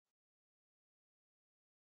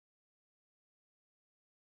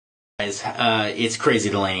guys, it's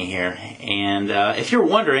CrazyDelaney here, and if you're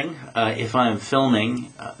wondering if I'm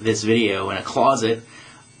filming this video in a closet,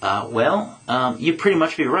 you'd pretty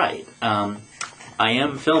much be right. I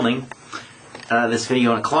am filming this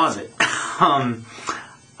video in a closet.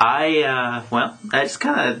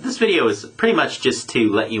 This video is pretty much just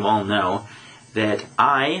to let you all know that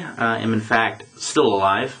I am in fact still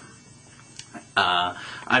alive.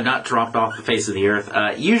 I've not dropped off the face of the earth.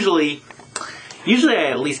 Usually I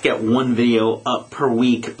at least get one video up per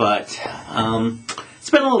week, but it's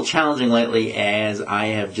been a little challenging lately as I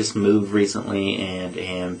have just moved recently and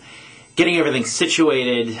am getting everything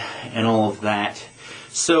situated and all of that.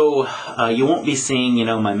 So you won't be seeing,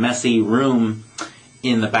 my messy room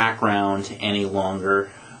in the background any longer.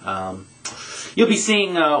 You'll be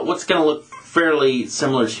seeing what's going to look fairly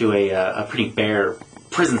similar to a pretty bare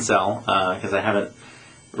prison cell, because I haven't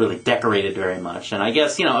really decorated very much, and I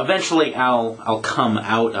guess eventually I'll come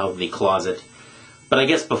out of the closet, but I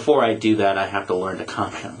guess before I do that I have to learn to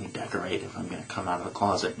competently decorate if I'm going to come out of the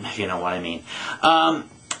closet, if you know what I mean.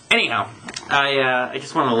 Anyhow, I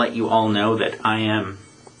just want to let you all know that I am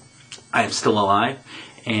still alive,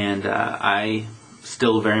 and I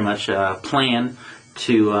still very much plan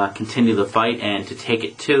to continue the fight and to take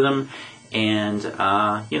it to them, and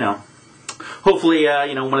hopefully,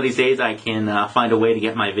 one of these days I can find a way to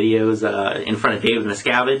get my videos in front of David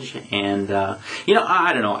Miscavige, and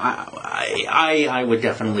I don't know. I would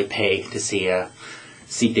definitely pay to see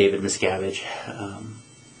David Miscavige,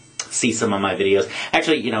 see some of my videos.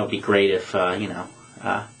 Actually, it'd be great if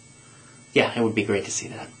yeah, it would be great to see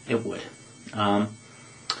that. It would. I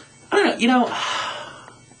don't know.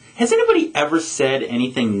 Has anybody ever said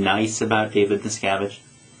anything nice about David Miscavige?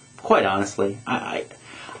 Quite honestly, I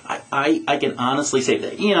can honestly say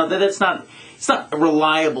that it's not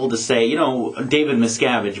reliable to say David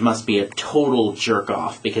Miscavige must be a total jerk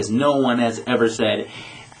off, because no one has ever said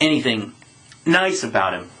anything nice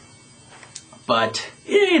about him. But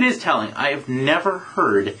it is telling. I have never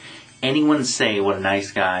heard anyone say what a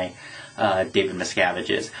nice guy David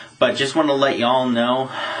Miscavige is. But just want to let you all know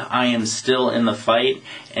I am still in the fight,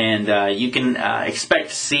 and you can expect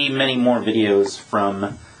to see many more videos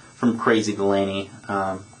from CrazyDelaney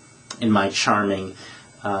in my charming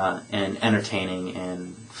and entertaining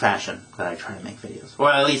and fashion that I try to make videos.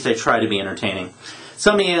 Or at least I try to be entertaining.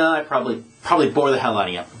 Some of you, I probably bore the hell out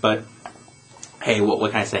of you, but hey,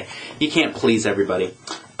 what can I say? You can't please everybody.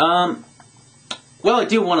 Well, I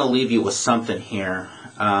do want to leave you with something here.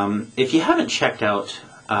 If you haven't checked out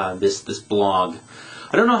this blog,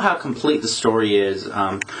 I don't know how complete the story is.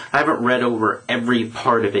 I haven't read over every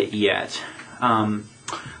part of it yet.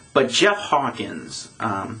 But Jeff Hawkins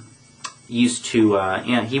used to,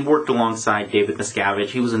 he worked alongside David Miscavige.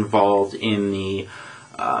 He was involved in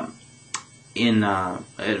a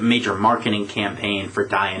major marketing campaign for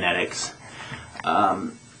Dianetics.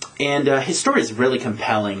 And his story is really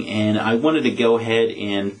compelling, and I wanted to go ahead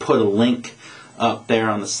and put a link up there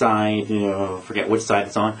on the side, I forget which side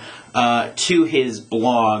it's on, to his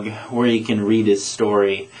blog where you can read his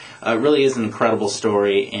story. It really is an incredible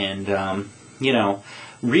story, and,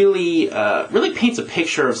 really paints a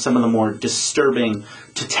picture of some of the more disturbing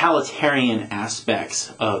totalitarian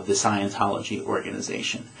aspects of the Scientology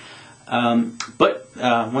organization. But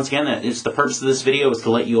once again, that is the purpose of this video, is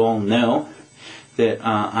to let you all know that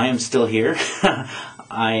I am still here.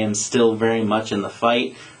 I am still very much in the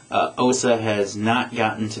fight. OSA has not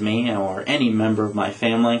gotten to me or any member of my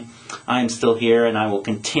family. I am still here, and I will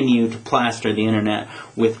continue to plaster the internet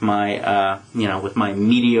with my, with my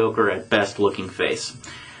mediocre at best looking face.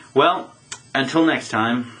 Well, until next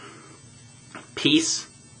time, peace,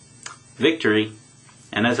 victory,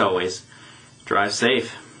 and as always, drive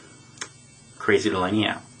safe. CrazyDelaney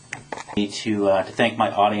out. I need to thank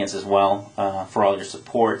my audience as well for all your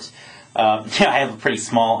support. I have a pretty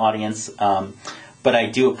small audience. But I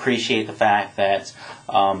do appreciate the fact that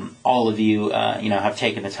all of you, have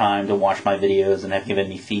taken the time to watch my videos and have given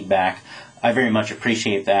me feedback. I very much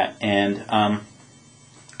appreciate that, and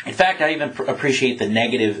in fact, I even appreciate the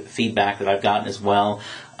negative feedback that I've gotten as well.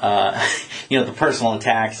 The personal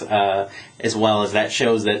attacks, as well, as that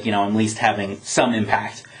shows that I'm at least having some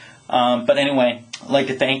impact. But anyway, I'd like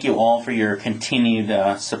to thank you all for your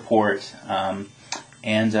continued support,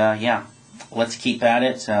 and yeah, let's keep at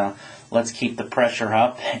it. Let's keep the pressure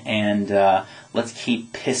up, and let's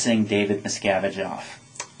keep pissing David Miscavige off.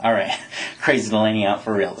 All right, CrazyDelaney out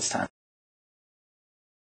for real this time.